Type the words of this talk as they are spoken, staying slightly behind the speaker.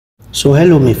So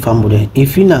hello my family,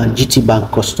 if you're a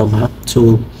GtBank customer,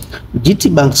 so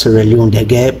GtBank Sierra Leone they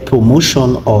get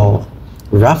promotion or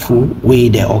raffle where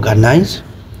they organize,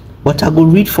 but I go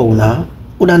read for now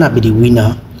who not be the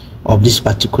winner of this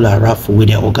particular raffle where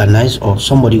they organize or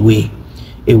somebody where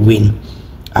a win.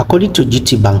 According to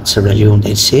GtBank Sierra Leone,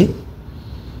 they say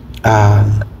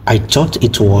I thought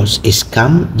it was a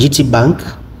scam. GtBank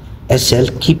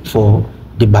SL keep for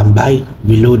the Bambai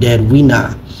reloaded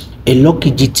winner. A lucky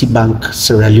GtBank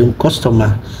Sierra Leone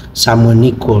customer, Samuel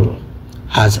Nicole,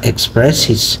 has expressed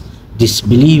his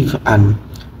disbelief and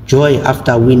joy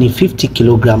after winning 50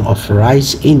 kilograms of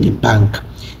rice in the bank.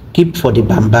 Keep for the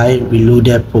Bambai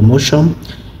reloaded promotion.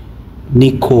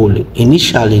 Nicole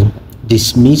initially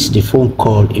dismissed the phone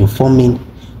call informing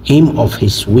him of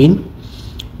his win,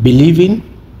 believing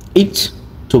it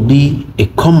to be a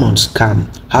common scam.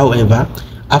 However,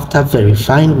 after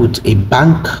verifying with a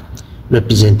bank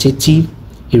representative,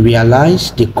 he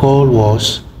realized the call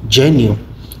was genuine.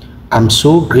 I'm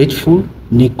so grateful,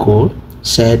 Nicole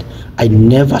said. I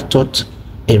never thought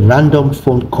a random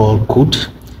phone call could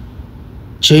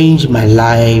change my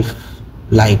life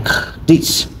like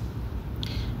this.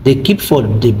 The Keep for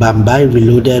the Bambai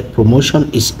Reloaded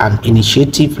promotion is an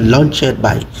initiative launched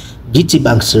by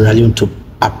GtBank Sierra Leone to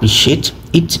appreciate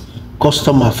its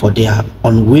customers for their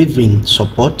unwavering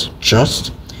support,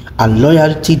 trust, and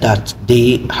loyalty that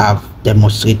they have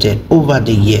demonstrated over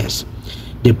the years.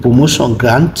 The promotion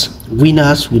grant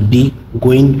winners will be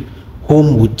going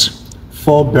home with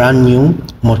 4 brand new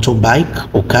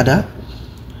motorbike Okada.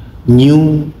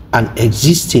 New and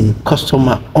existing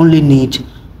customer only need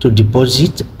to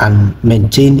deposit and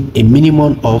maintain a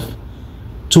minimum of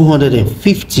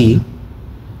 250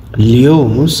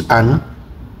 leons and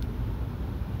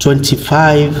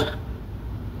 25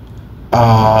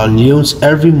 leons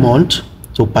every month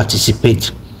to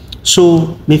participate.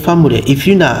 So my family, if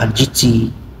you're not a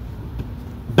GtBank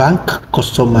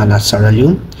customer in Sierra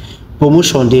Leone,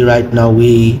 promotion day right now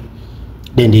then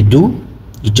they do,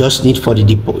 you just need for the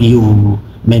you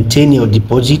maintain your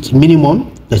deposit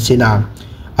minimum, let's say now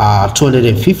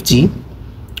 250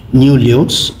 new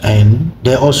leons, and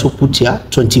they also put here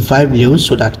 25 leons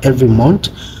so that every month,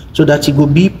 so that it will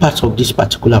be part of this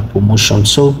particular promotion.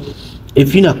 So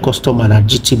if you're a customer at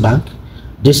GtBank,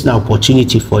 this is an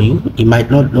opportunity for you. You might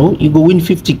not know, you go win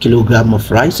 50 kilograms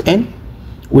of rice, and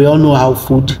we all know how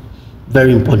food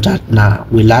very important now.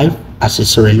 We live as a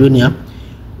Sierra Leonean,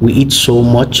 we eat so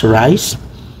much rice,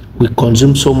 we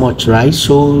consume so much rice,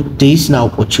 so there is an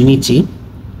opportunity.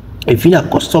 If you're a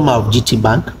customer of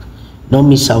GtBank, don't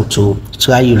miss out to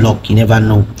try your luck. You never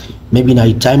know, maybe now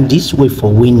you time this way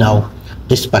for win now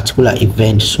this particular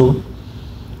event. So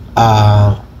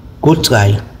go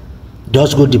try,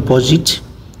 just go deposit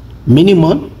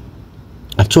minimum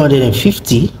at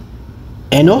 250,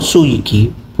 and also you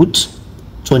can put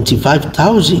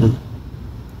 25,000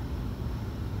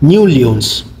 new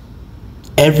leons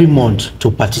every month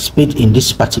to participate in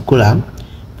this particular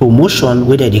promotion,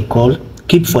 whether they call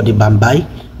Keep for the Bambai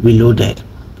Reloaded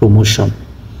promotion.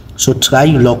 So try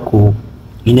your luck.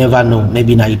 You never know,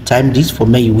 maybe now you time this for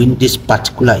me you win this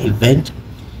particular event,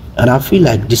 and I feel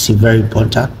like this is very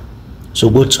important. So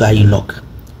go try your luck.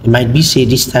 It might be say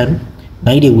this time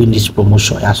now they win this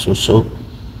promotion also. So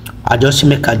I just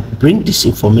make I bring this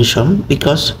information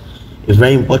because it's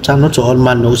very important. Not all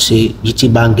man know say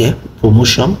GtBank get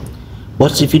promotion,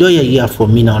 but if you don't hear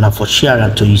from me now, for share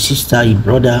it to your sister, your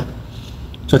brother,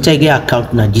 so take your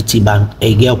account na GtBank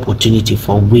and get opportunity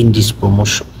for win this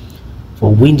promotion,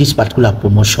 for win this particular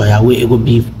promotion. Yeah, it will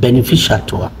be beneficial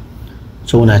to her.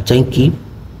 So when I thank you,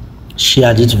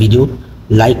 share this video,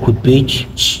 like with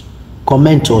page,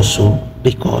 comment also,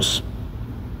 because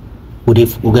we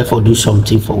get for do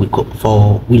something for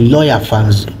we loyal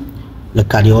fans,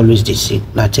 like I always they say.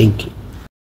 Now thank you.